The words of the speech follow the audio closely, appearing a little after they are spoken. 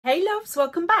loves,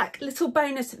 welcome back. Little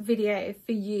bonus video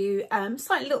for you,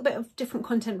 slightly little bit of different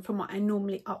content from what I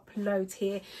normally upload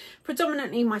here.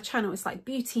 Predominantly my channel is like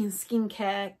beauty and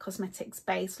skincare, cosmetics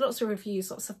based, lots of reviews,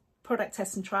 lots of product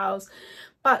tests and trials,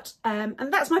 but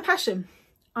and that's my passion.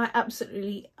 I'm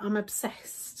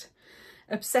obsessed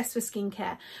with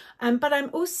skincare, but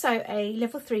I'm also a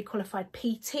level 3 qualified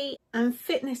PT, and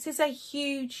fitness is a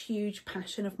huge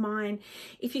passion of mine.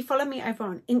 If you follow me over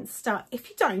on Insta,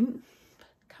 if you don't,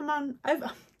 come on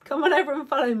over and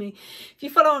follow me. If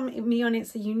you follow me on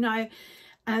Insta, you know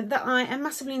that I am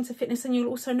massively into fitness, and you'll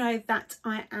also know that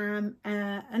I am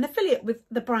an affiliate with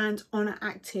the brand Oner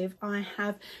Active. I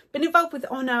have been involved with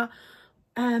Oner.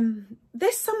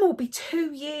 This summer will be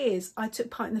 2 years. I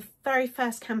took part in the very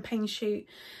first campaign shoot,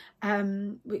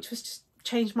 which was just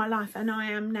changed my life, and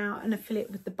I am now an affiliate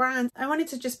with the brand. I wanted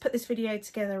to just put this video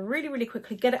together really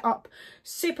quickly, get it up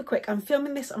super quick. I'm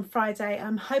filming this on Friday.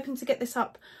 I'm hoping to get this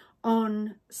up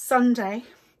on Sunday,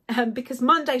 because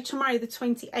Monday, tomorrow the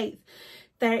 28th,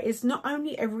 there is not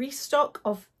only a restock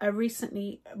of a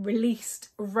recently released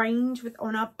range with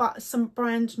Oner, but some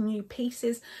brand new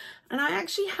pieces. And I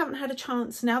actually haven't had a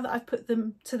chance, now that I've put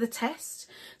them to the test,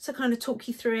 to kind of talk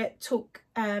you through it, talk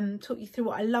you through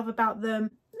what I love about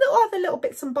them, other little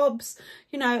bits and bobs.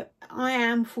 You know, I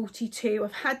am 42,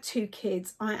 I've had 2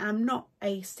 kids, I am not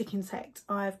a stick insect.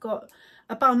 I've got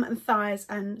a bum and thighs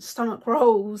and stomach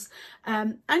rolls,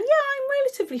 and yeah, I'm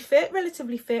relatively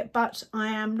fit, but I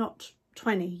am not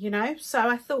 20, you know. So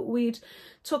I thought we'd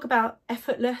talk about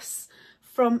Effortless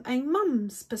from a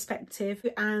mum's perspective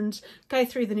and go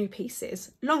through the new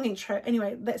pieces. Long intro.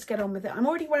 Anyway, let's get on with it. I'm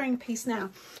already wearing a piece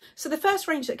now. So the first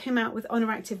range that came out with Oner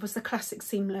Active was the Classic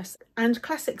Seamless, and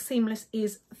Classic Seamless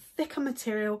is thicker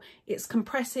material, it's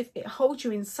compressive, it holds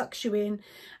you in, sucks you in,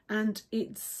 and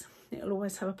it'll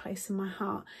always have a place in my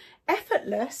heart.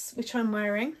 Effortless, which I'm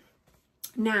wearing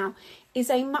now, is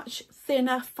a much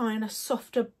thinner, finer,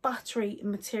 softer, buttery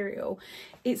material.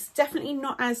 It's definitely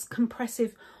not as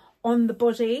compressive on the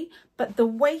body, but the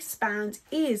waistband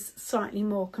is slightly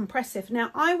more compressive. Now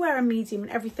I wear a medium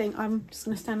and everything. I'm just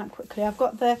going to stand up quickly. I've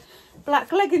got the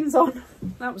black leggings on.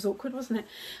 That was awkward, wasn't it?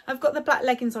 I've got the black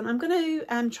leggings on. I'm going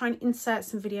to try and insert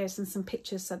some videos and some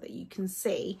pictures so that you can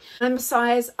see. I'm a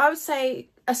size, I would say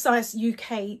a size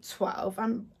UK 12.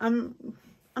 I'm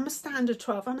a standard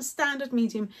 12. I'm a standard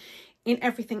medium in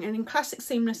everything, and in Classic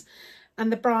Seamless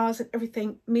and the bras and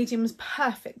everything, medium is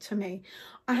perfect for me.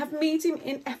 I have medium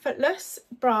in Effortless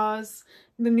bras,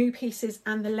 the new pieces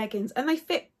and the leggings, and they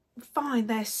fit fine.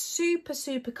 They're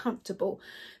super comfortable.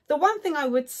 The one thing I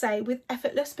would say with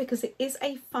Effortless, because it is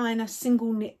a finer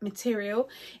single knit material,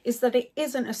 is that it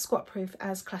isn't as squat proof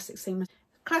as Classic Seamless.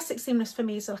 Classic Seamless for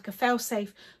me is like a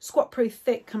fail-safe, squat-proof,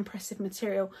 thick, compressive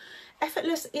material.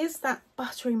 Effortless is that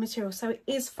buttery material, so it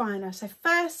is finer. So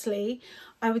firstly,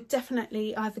 I would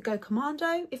definitely either go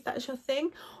commando, if that's your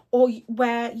thing, or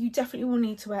where you definitely will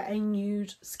need to wear a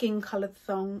nude skin-coloured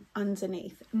thong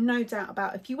underneath. No doubt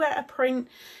about it. If you wear a print,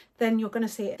 then you're going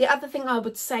to see it. The other thing I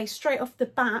would say straight off the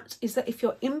bat is that if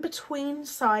you're in between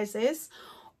sizes,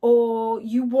 or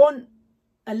you want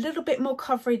a little bit more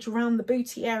coverage around the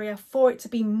booty area for it to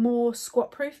be more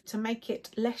squat proof, to make it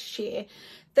less sheer,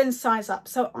 then size up.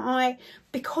 So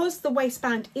because the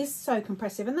waistband is so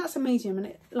compressive, and that's a medium,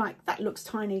 and that looks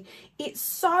tiny, it's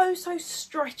so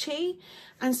stretchy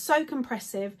and so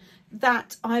compressive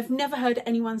that I've never heard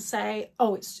anyone say,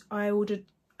 oh, I ordered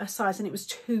a size and it was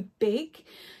too big.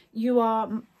 You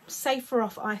are safer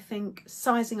off, I think,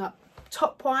 sizing up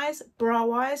top wise, bra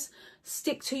wise.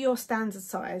 Stick to your standard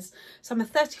size. So I'm a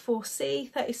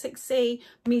 34C, 36C,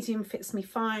 medium fits me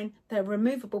fine. They're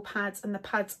removable pads, and the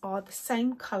pads are the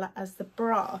same colour as the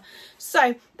bra.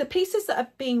 So the pieces that are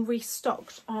being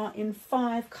restocked are in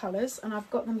 5 colours, and I've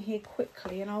got them here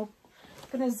quickly, and I'm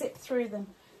going to zip through them.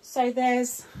 So I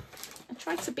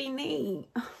tried to be neat.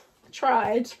 I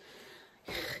tried.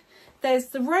 There's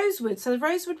the Rosewood. So the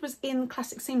Rosewood was in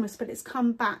Classic Seamless, but it's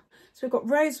come back. So we've got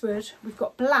Rosewood, we've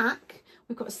got black,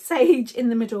 we've got sage in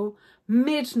the middle,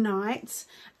 midnight,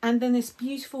 and then this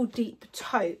beautiful deep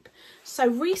taupe. So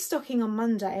restocking on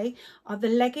Monday are the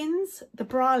leggings, the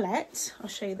bralette. I'll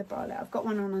show you the bralette. I've got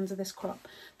one on under this crop.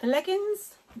 The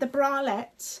leggings, the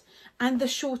bralette, and the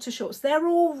shorter shorts. They're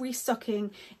all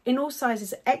restocking in all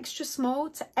sizes, extra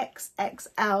small to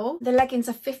XXL. The leggings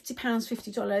are £50,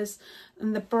 $50,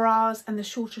 and the bras and the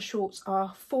shorter shorts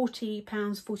are £40,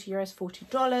 €40,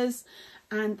 $40,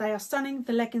 and they are stunning.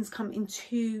 The leggings come in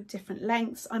 2 different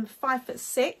lengths. I'm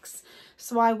 5'6",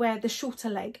 so I wear the shorter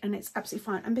leg, and it's absolutely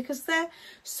fine. And because they're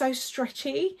so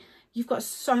stretchy, you've got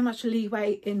so much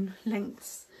leeway in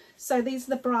lengths. So these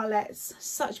are the bralettes,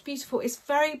 such beautiful. It's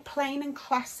very plain and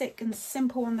classic and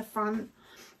simple on the front.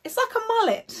 It's like a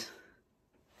mullet.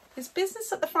 It's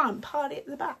business at the front, party at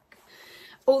the back.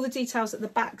 All the details at the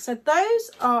back. So those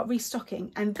are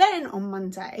restocking. And then on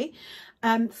Monday,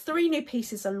 3 new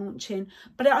pieces are launching,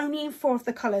 but only in 4 of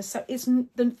the colours. So it's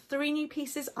the 3 new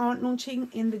pieces aren't launching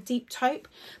in the deep taupe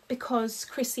because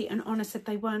Chrissy and Oner said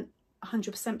they weren't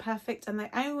 100% perfect, and they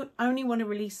only want to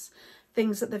release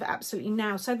things that they've absolutely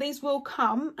nailed. So these will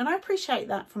come, and I appreciate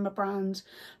that from a brand,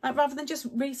 like rather than just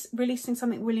releasing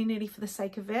something willy-nilly for the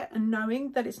sake of it and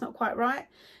knowing that it's not quite right,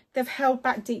 they've held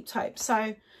back deep taupe.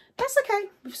 So that's okay.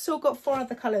 We've still got 4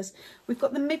 other colours. We've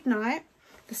got the midnight,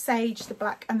 the sage, the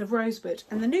black, and the rosewood.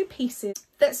 And the new pieces,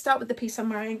 let's start with the piece I'm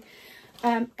wearing,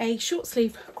 a short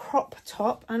sleeve crop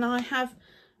top, and I have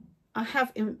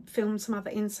filmed some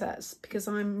other inserts because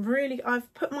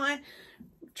I've put my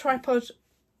tripod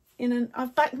in and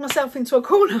I've backed myself into a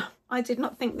corner. I did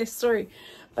not think this through,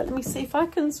 but let me see if I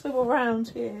can swivel around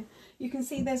here. You can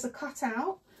see there's a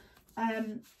cutout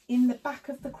in the back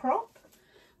of the crop,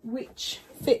 which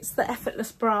fits the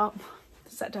Effortless bra,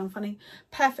 sat down funny,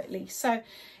 perfectly. So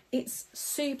it's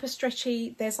super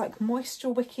stretchy. There's like moisture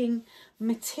wicking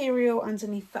material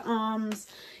underneath the arms.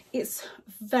 It's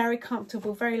very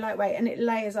comfortable, very lightweight, and it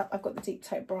layers up. I've got the deep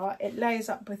taupe bra. It layers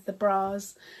up with the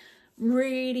bras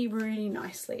really, really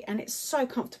nicely, and it's so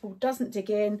comfortable, doesn't dig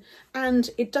in,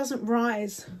 and it doesn't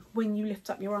rise when you lift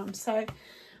up your arms. So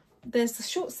there's the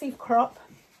short sleeve crop,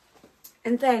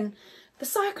 and then the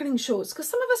cycling shorts, because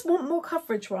some of us want more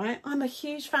coverage, right? I'm a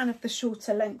huge fan of the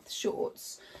shorter length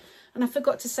shorts. And I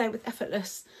forgot to say with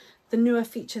Effortless, the newer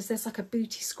features, there's like a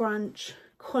booty scrunch,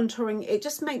 contouring. It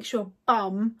just makes your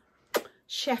bum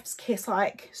chef's kiss,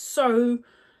 like so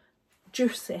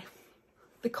juicy.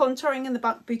 The contouring and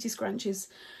the booty scrunch is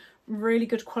really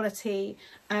good quality.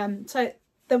 So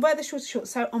they wear the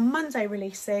shorts. So on Monday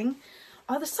releasing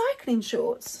are the cycling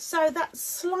shorts. So that's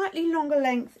slightly longer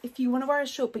length if you want to wear a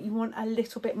short but you want a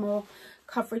little bit more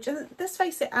coverage. And let's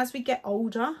face it, as we get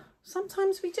older,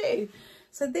 sometimes we do.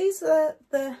 So these are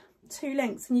the 2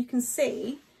 lengths, and you can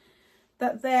see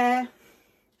that they're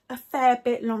a fair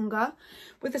bit longer.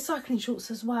 With the cycling shorts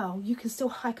as well, you can still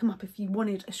hike them up if you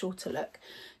wanted a shorter look.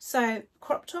 So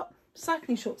crop top,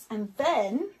 cycling shorts, and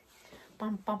then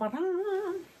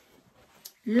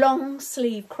long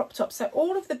sleeve crop top. So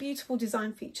all of the beautiful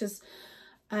design features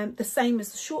the same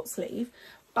as the short sleeve,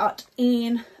 but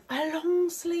in a long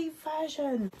sleeve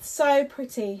version. So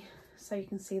pretty. So you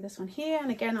can see this one here,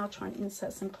 and again I'll try and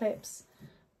insert some clips.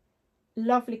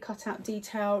 Lovely cutout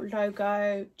detail,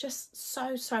 logo, just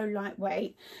so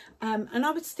lightweight, and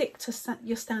I would stick to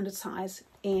your standard size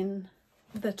in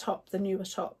the top, the newer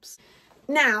tops.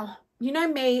 Now, you know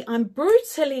me, I'm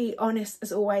brutally honest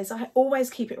as always. I always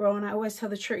keep it raw and I always tell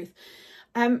the truth.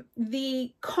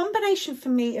 The combination for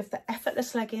me of the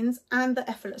Effortless leggings and the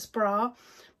Effortless bra,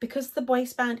 because the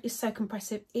waistband is so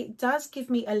compressive, it does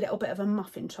give me a little bit of a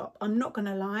muffin top. I'm not going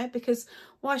to lie, because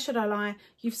why should I lie?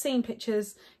 You've seen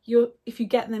pictures. If you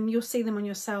get them, you'll see them on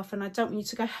yourself, and I don't want you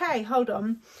to go, hey, hold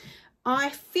on. I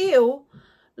feel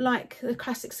like the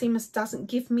classic seamless doesn't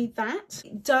give me that.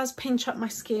 It does pinch up my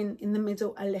skin in the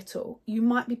middle a little. You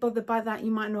might be bothered by that,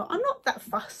 you might not. I'm not that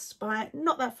fussed by it,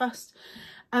 not that fussed,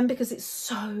 because it's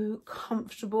so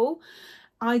comfortable.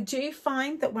 I do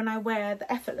find that when I wear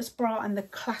the Effortless bra and the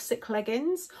classic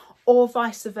leggings, or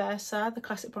vice versa, the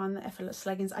classic bra and the Effortless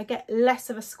leggings, I get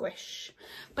less of a squish.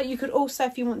 But you could also,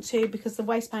 if you want to, because the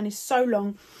waistband is so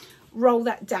long, roll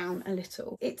that down a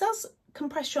little. It does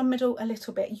compress your middle a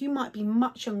little bit. You might be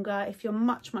much younger. If you're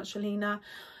much leaner,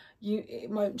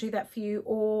 it won't do that for you,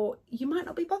 or you might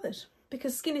not be bothered,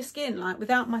 because skin is skin. Like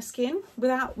without my skin,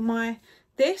 without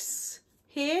this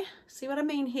here, see what I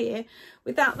mean here,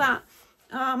 without that,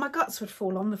 my guts would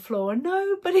fall on the floor, and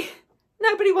nobody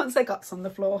wants their guts on the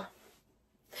floor.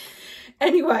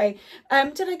 Anyway,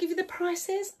 did I give you the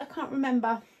prices? I can't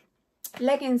remember.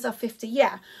 Leggings are 50,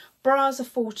 yeah. Bras are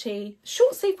 40.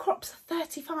 Short sleeve crops are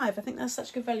 35. I think that's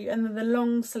such good value. And then the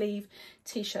long sleeve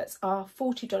t-shirts are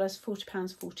 $40,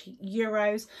 £40,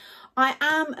 €40. I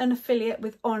am an affiliate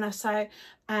with Oner, so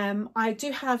I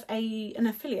do have an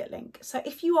affiliate link. So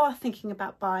if you are thinking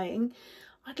about buying,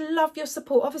 I'd love your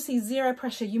support. Obviously, zero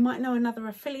pressure. You might know another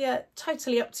affiliate,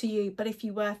 totally up to you. But if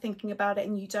you were thinking about it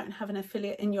and you don't have an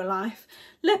affiliate in your life,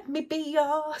 let me be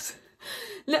yours.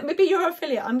 Let me be your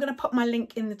affiliate. I'm going to pop my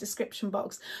link in the description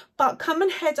box. But come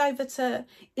and head over to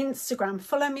Instagram.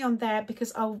 Follow me on there,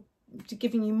 because I'll be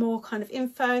giving you more kind of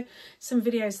info, some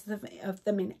videos of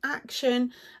them in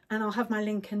action. And I'll have my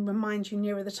link and remind you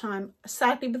nearer the time.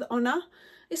 Sadly, with Oner,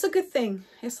 it's a good thing.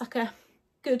 It's like a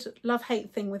good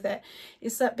love-hate thing with it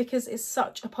is that because it's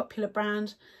such a popular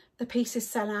brand, the pieces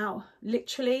sell out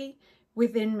literally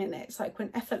within minutes. Like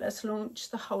when Effortless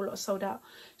launched, the whole lot sold out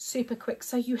super quick.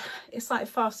 So it's like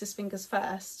fastest fingers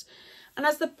first. And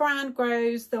as the brand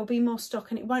grows, there'll be more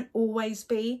stock, and it won't always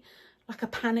be like a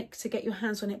panic to get your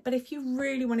hands on it. But if you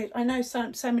really want it, I know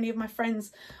so many of my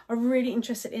friends are really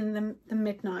interested in the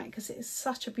midnight because it is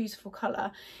such a beautiful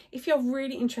colour. If you're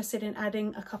really interested in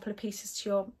adding a couple of pieces to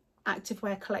your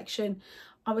activewear collection,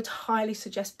 I would highly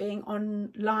suggest being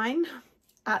online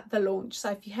at the launch. So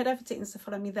if you head over to Insta,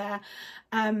 follow me there,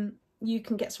 you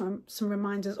can get some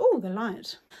reminders. Oh, the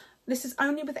light. This is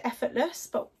only with Effortless,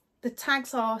 but the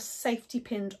tags are safety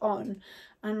pinned on,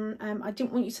 and I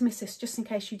didn't want you to miss this, just in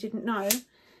case you didn't know.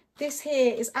 This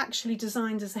here is actually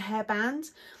designed as a hairband.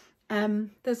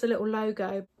 There's a little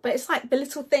logo, but it's like the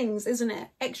little things, isn't it?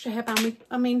 Extra hairband.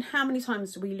 I mean, how many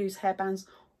times do we lose hairbands?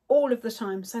 All of the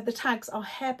time. So the tags are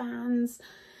hairbands.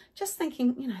 Just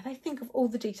thinking, you know, they think of all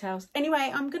the details.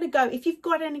 Anyway, I'm going to go. If you've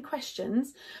got any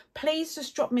questions, please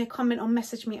just drop me a comment or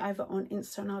message me over on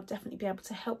Insta, and I'll definitely be able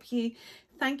to help you.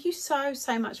 Thank you so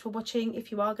much for watching.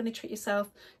 If you are going to treat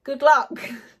yourself, good luck.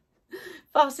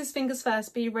 Fastest fingers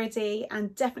first, be ready,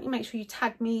 and definitely make sure you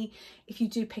tag me if you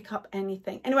do pick up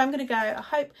anything. Anyway, I'm going to go. I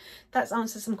hope that's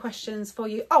answered some questions for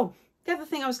you. Oh, the other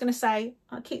thing I was going to say,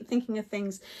 I keep thinking of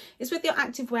things, is with your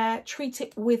activewear, treat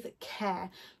it with care.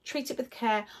 Treat it with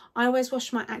care. I always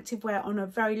wash my activewear on a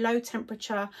very low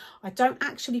temperature. I don't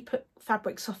actually put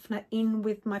fabric softener in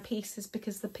with my pieces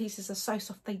because the pieces are so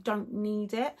soft they don't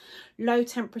need it. Low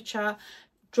temperature,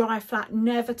 dry flat,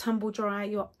 never tumble dry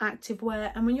your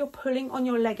activewear. And when you're pulling on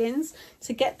your leggings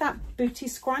to get that booty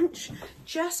scrunch,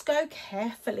 just go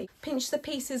carefully. Pinch the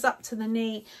pieces up to the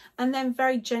knee and then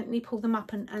very gently pull them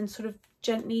up and sort of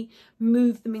gently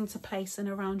move them into place and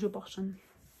around your bottom.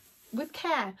 With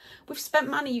care. We've spent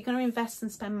money. You're going to invest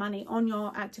and spend money on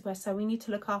your activewear, so we need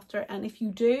to look after it. And if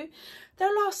you do,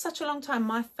 they'll last such a long time.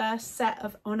 My first set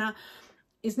of Oner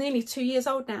is nearly 2 years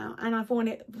old now, and I've worn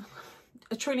it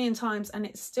a trillion times and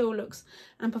it still looks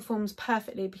and performs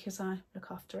perfectly because I look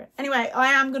after it. Anyway,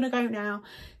 I am going to go now.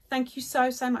 Thank you so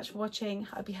much for watching.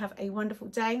 I hope you have a wonderful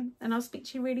day, and I'll speak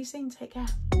to you really soon. Take care.